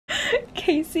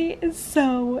Casey is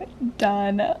so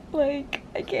done. Like,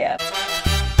 I can't.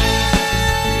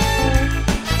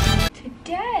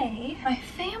 Today, my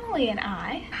family and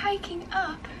I are hiking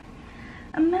up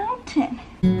a mountain.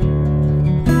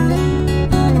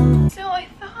 So I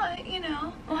thought, you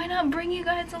know, why not bring you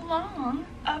guys along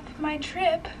up my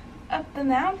trip up the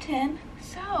mountain?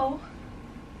 So,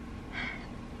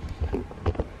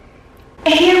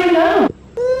 here we go.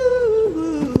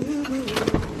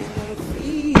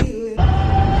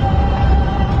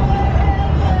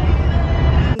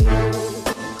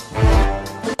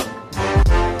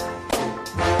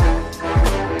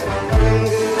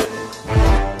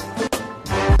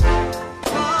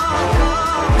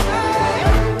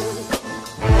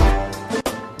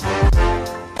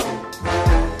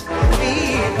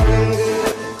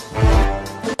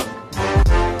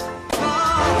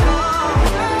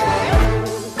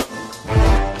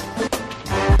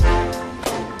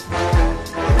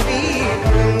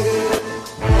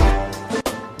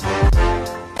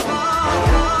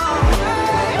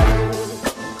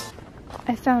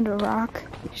 I found a rock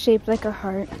shaped like a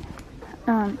heart.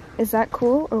 Is that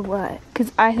cool or what?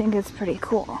 Because I think it's pretty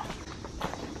cool.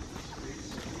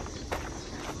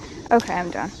 Okay,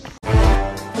 I'm done.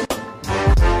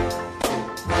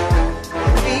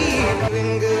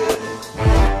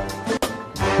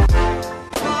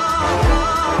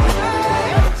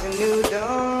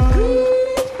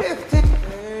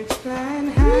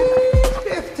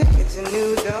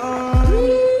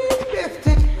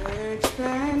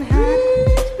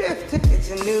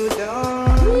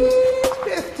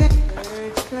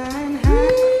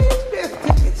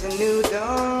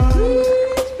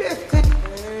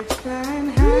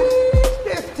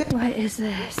 What is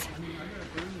this?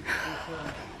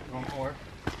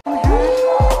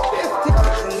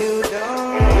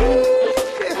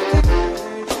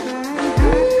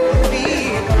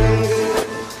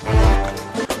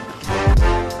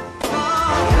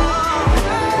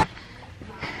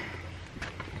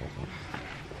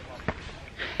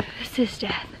 This is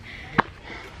death.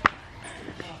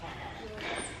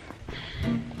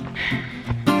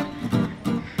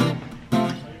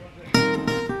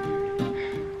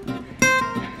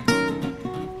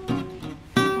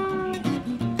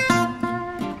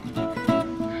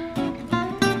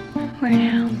 Where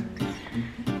now?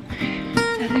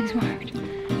 Nothing's marked.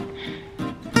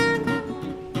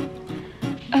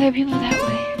 Other people that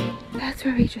way. That's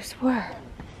where we just were.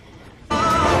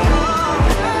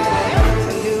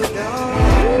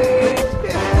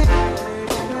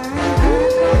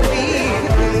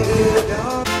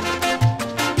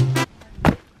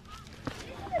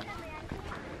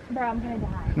 Bro, I'm gonna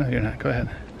die. No, you're not. Go ahead.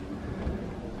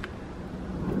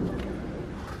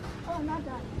 Oh, I'm not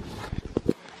done.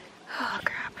 Oh,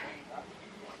 crap.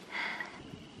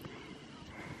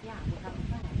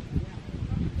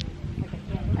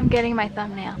 I'm getting my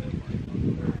thumbnail.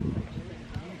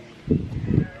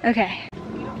 Okay.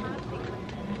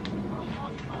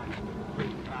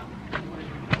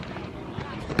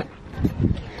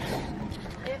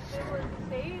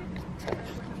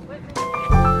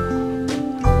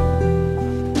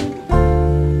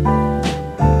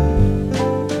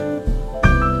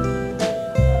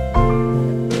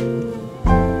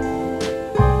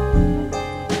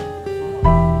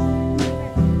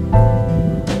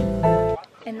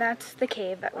 And that's the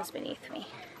cave that was beneath me.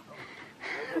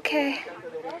 Okay.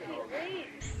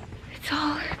 It's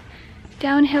all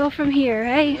downhill from here,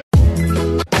 right?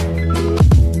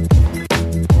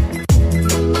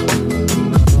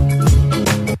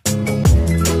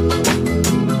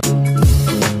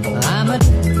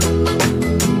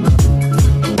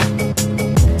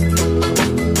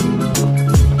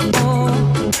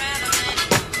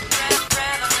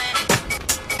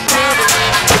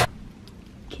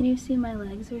 Can you see my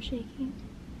legs are shaking?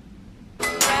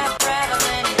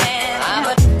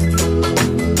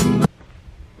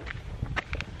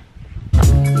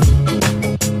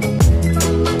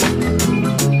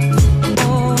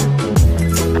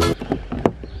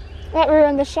 That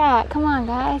ruined the shot. Come on,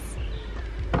 guys.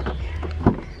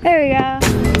 There we go.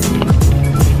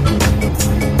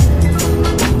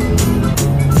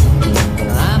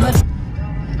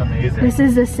 Amazing. This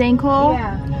is a sinkhole?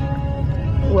 Yeah.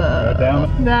 Whoa.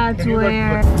 Down. That's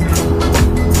where.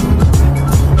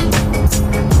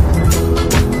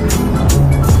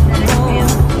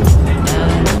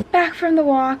 Back from the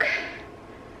walk,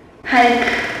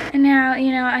 hike, and now,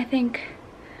 you know, I think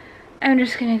I'm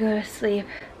just gonna go to sleep.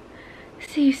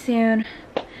 See you soon.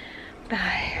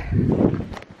 Bye.